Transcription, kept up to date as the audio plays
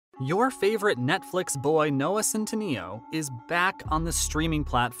Your favorite Netflix boy Noah Centineo is back on the streaming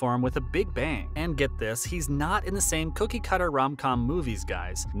platform with a big bang. And get this, he's not in the same cookie-cutter rom-com movies,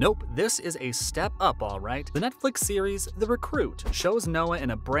 guys. Nope, this is a step up, alright. The Netflix series The Recruit shows Noah in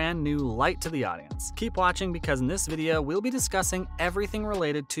a brand new light to the audience. Keep watching because in this video we'll be discussing everything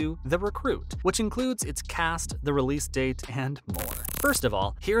related to The Recruit, which includes its cast, the release date, and more. First of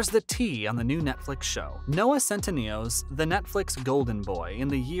all, here's the tea on the new Netflix show. Noah Centineo's the Netflix Golden Boy in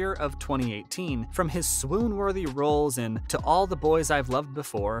the year of 2018, from his swoon-worthy roles in To All the Boys I've Loved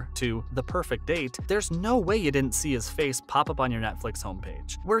Before to The Perfect Date, there's no way you didn't see his face pop up on your Netflix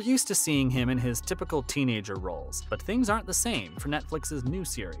homepage. We're used to seeing him in his typical teenager roles, but things aren't the same for Netflix's new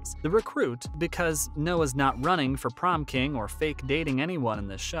series, The Recruit, because Noah's not running for prom king or fake dating anyone in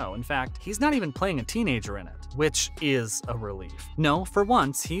this show. In fact, he's not even playing a teenager in it, which is a relief. No, for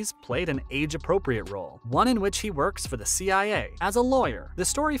once, he's played an age-appropriate role, one in which he works for the CIA as a lawyer. The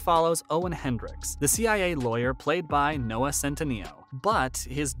story follows Owen Hendricks, the CIA lawyer played by Noah Centineo. But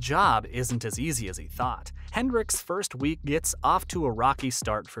his job isn't as easy as he thought. Hendricks' first week gets off to a rocky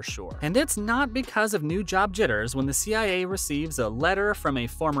start for sure. And it's not because of new job jitters when the CIA receives a letter from a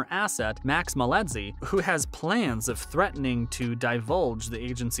former asset, Max Maltese, who has plans of threatening to divulge the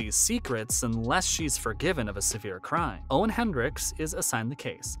agency's secrets unless she's forgiven of a severe crime. Owen Hendricks is assigned the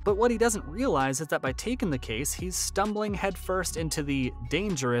case. But what he doesn't realize is that by taking the case, he's stumbling headfirst into the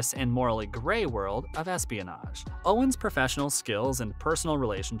dangerous and morally gray world of espionage. Owen's professional skills and personal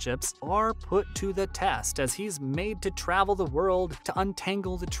relationships are put to the test as he's made to travel the world to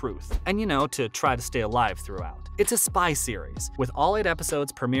untangle the truth, and to try to stay alive throughout. It's a spy series, with all 8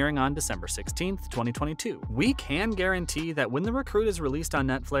 episodes premiering on December 16th, 2022. We can guarantee that when The Recruit is released on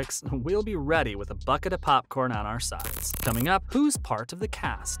Netflix, we'll be ready with a bucket of popcorn on our sides. Coming up, who's part of the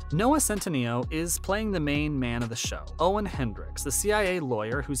cast? Noah Centineo is playing the main man of the show, Owen Hendricks, the CIA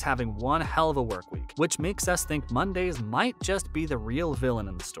lawyer who's having one hell of a work week, which makes us think Mondays might just be the real villain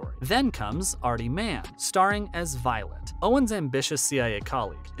in the story. Then comes Artie Mann, starring as Violet, Owen's ambitious CIA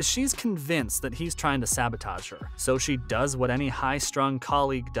colleague. She's convinced that he's trying to sabotage her, so she does what any high-strung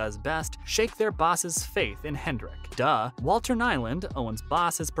colleague does best: shake their boss's faith in Hendrick. Duh. Walter Nyland, Owen's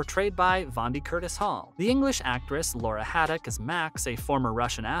boss, is portrayed by Vondi Curtis Hall. The English actress Laura Haddock is Max, a former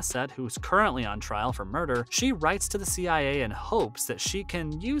Russian asset who's currently on trial for murder. She writes to the CIA in hopes that she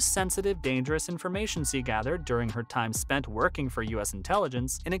can use sensitive, dangerous information she gathered during her time spent working for US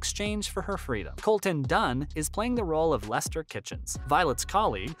intelligence in exchange for her freedom. Colton Dunn is playing the role of Lester Kitchens, Violet's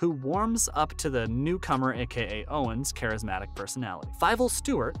colleague, who warms up to the newcomer aka Owen's charismatic personality. Fievel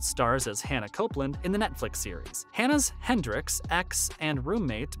Stewart stars as Hannah Copeland in the Netflix series. Hannah's Hendricks' ex and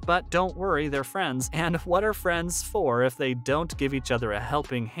roommate, but don't worry, they're friends, and what are friends for if they don't give each other a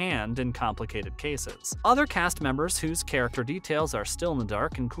helping hand in complicated cases? Other cast members whose character details are still in the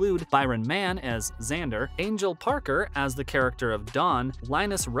dark include Byron Mann as Xander, Angel Parker as the character of Dawn,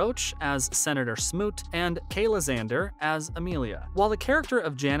 Linus Roach as Senator Smoot, and Kayla Xander as Amelia, while the character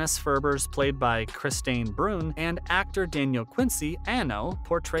of Janice Ferber's played by Christine Brun and actor Daniel Quincy Anno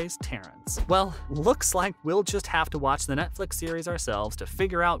portrays Terrence. Well, looks like we'll just have to watch the Netflix series ourselves to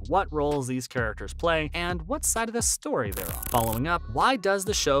figure out what roles these characters play and what side of the story they're on. Following up, why does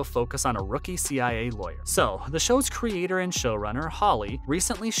the show focus on a rookie CIA lawyer? So, the show's creator and showrunner, Hawley,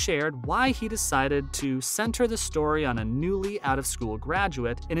 recently shared why he decided to center the story on a newly out-of-school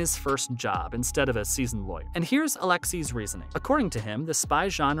graduate in his first job instead of a seasoned lawyer. And here's Alexi's reasoning. According to him, the spy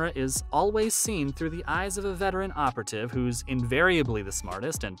genre is always seen through the eyes of a veteran operative who's invariably the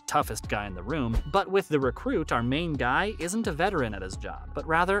smartest and toughest guy in the room, but with The Recruit, our main guy isn't a veteran at his job, but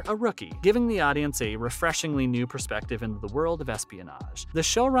rather a rookie, giving the audience a refreshingly new perspective into the world of espionage. The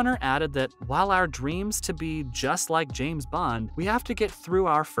showrunner added that while our dreams to be just like James Bond, we have to get through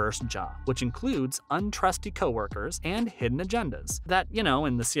our first job, which includes untrusty coworkers and hidden agendas that,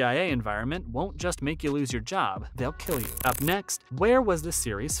 in the CIA environment won't just make you lose your job, they'll kill you. Up next, where was the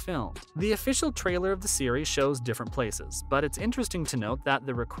series filmed? The official trailer of the series shows different places, but it's interesting to note that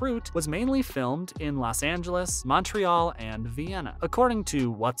The Recruit was mainly filmed in Los Angeles, Montreal, and Vienna. According to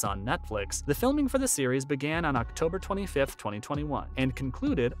What's on Netflix, the filming for the series began on October 25th, 2021, and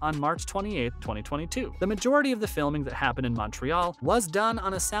concluded on March 28th, 2022. The majority of the filming that happened in Montreal was done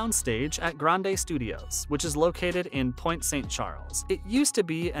on a soundstage at Grande Studios, which is located in Point St. Charles. It used to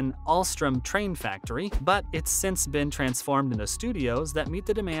be an Alstrom train factory, but it's since been transformed into studios that meet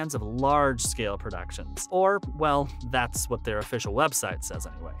the demands of large-scale productions. Or, well, that's what their official website says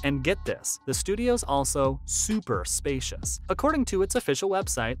anyway. And get this, the studio's also super spacious. According to its official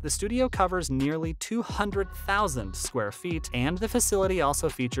website, the studio covers nearly 200,000 square feet, and the facility also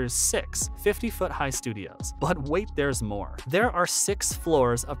features 6 50-foot-high studios. But wait, there's more. There are 6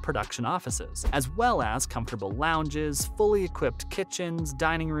 floors of production offices, as well as comfortable lounges, fully equipped kitchens,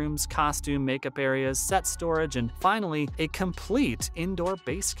 dining rooms, costume, makeup areas, set storage, and finally, a complete indoor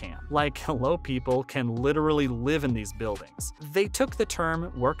base camp. Like, hello, people can literally live in these buildings. They took the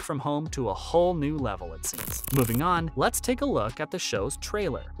term work from home to a whole new level, it seems. Moving on, let's take a look at the show's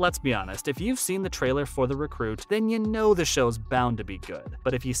trailer. Let's be honest, if you've seen the trailer for The Recruit, then you know the show's bound to be good.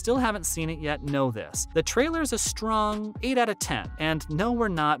 But if you still haven't seen it yet, know this. The trailer's a strong 8 out of 10. And no, we're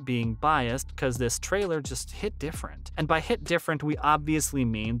not being biased, because this trailer just hit different. And by hit different, we obviously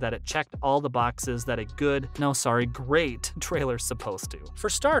mean that it checked all the boxes that a great trailer's supposed to. For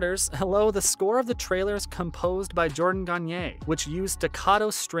starters, hello, the score of the trailer is composed by Jordan Gagne, which used staccato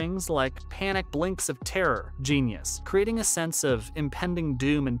strings like panic blinks of terror. Genius, creating a sense of impending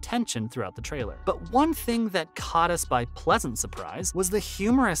doom and tension throughout the trailer. But one thing that caught us by pleasant surprise was the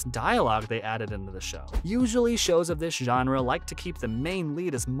humorous dialogue they added into the show. Usually shows of this genre like to keep the main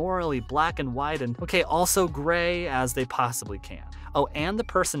lead as morally black and white and, also gray as they possibly can. Oh, and the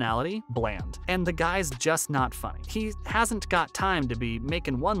personality? Bland. And the guy's just not funny. He hasn't got time to be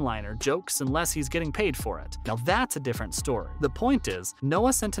making one-liner jokes unless he's getting paid for it. Now that's a different story. The point is,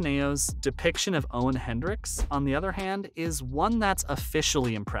 Noah Centineo's depiction of Owen Hendricks, on the other hand, is one that's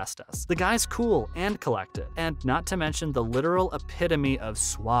officially impressed us. The guy's cool and collected, and not to mention the literal epitome of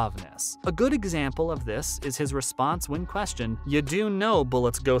suaveness. A good example of this is his response when questioned, "You do know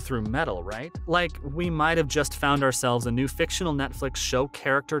bullets go through metal, right?" Like, we might have just found ourselves a new fictional Netflix show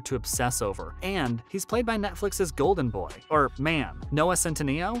character to obsess over, and he's played by Netflix's golden boy, or man, Noah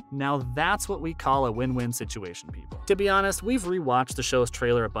Centineo. Now that's what we call a win-win situation, people. To be honest, we've rewatched the show's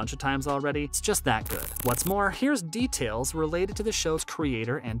trailer a bunch of times already. It's just that good. What's more, here's details related to the show's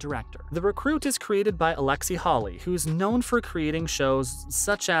creator and director. The Recruit is created by Alexi Hawley, who's known for creating shows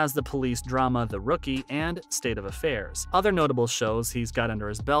such as the police drama The Rookie and State of Affairs. Other notable shows he's got under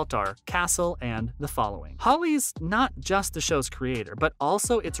his belt are Castle and The Following. Hawley's not just the show's creator, but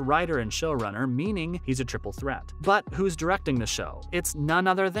also its writer and showrunner, meaning he's a triple threat. But who's directing the show? It's none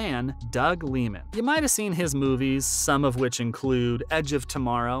other than Doug Liman. You might have seen his movies, some of which include Edge of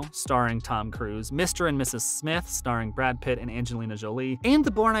Tomorrow, starring Tom Cruise, Mr. and Mrs. Smith, starring Brad Pitt and Angelina Jolie, and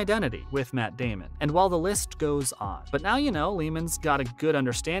The Bourne Identity with Matt Damon. And while the list goes on. But now you know Liman's got a good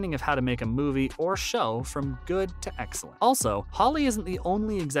understanding of how to make a movie or show from good to excellent. Also, Hawley isn't the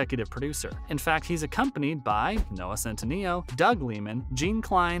only executive producer. In fact, he's accompanied by Noah Centineo, Doug Liman, Gene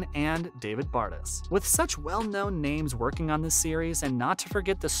Klein, and David Bardas. With such well-known names working on this series, and not to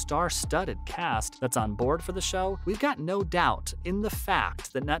forget the star-studded cast that's on board for the show, we've got no doubt in the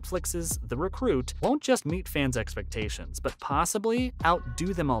fact that Netflix's The Recruit won't just meet fans' expectations, but possibly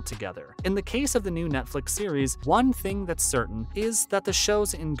outdo them altogether. In the case of the new Netflix series, one thing that's certain is that the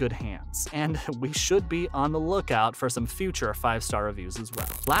show's in good hands, and we should be on the lookout for some future 5-star reviews as well.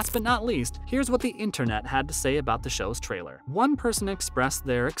 Last but not least, here's what the internet had to say about the show's trailer. One person expressed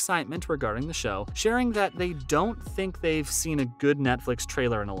their excitement regarding the show, sharing that they don't think they've seen a good Netflix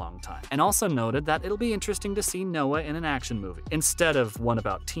trailer in a long time, and also noted that it'll be interesting to see Noah in an action movie, instead of one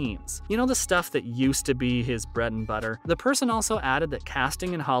about teens. You know, the stuff that used to be his bread and butter? The person also added that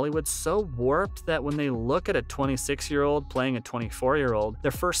casting in Hollywood's so warped that when they look at a 26-year-old playing a 24-year-old,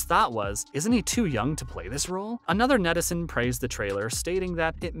 their first thought was, isn't he too young to play this role? Another netizen praised the trailer, stating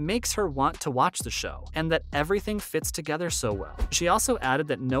that it makes her want to watch the show, and that everything fits together so well. She also added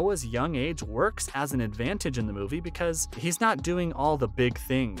that Noah's young age works as an advantage in the movie because he's not doing all the big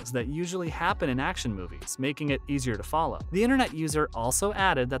things that usually happen in action movies, making it easier to follow. The internet user also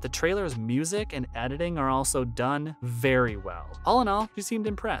added that the trailer's music and editing are also done very well. All in all, she seemed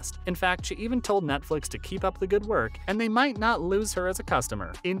impressed. In fact, she even told Netflix to keep up the good work, and they might not lose her as a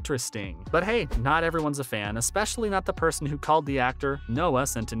customer. Interesting. But hey, not everyone's a fan, especially not the person who called the actor Noah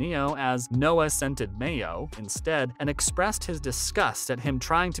Centineo as Noah Scented Mayo instead, and expressed his disgust at him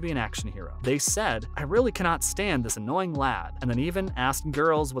trying to be an action hero. They said, "I really cannot stand this annoying lad," and then even asked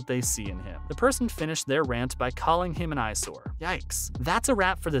girls what they see in him. The person finished their rant by calling him an eyesore. Yikes. That's a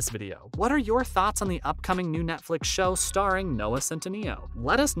wrap for this video. What are your thoughts on the upcoming new Netflix show starring Noah Centineo?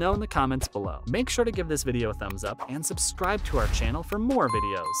 Let us know in the comments below. Make sure to give this video a thumbs up and subscribe to our channel for more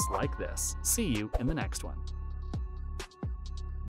videos like this. See you in the next one.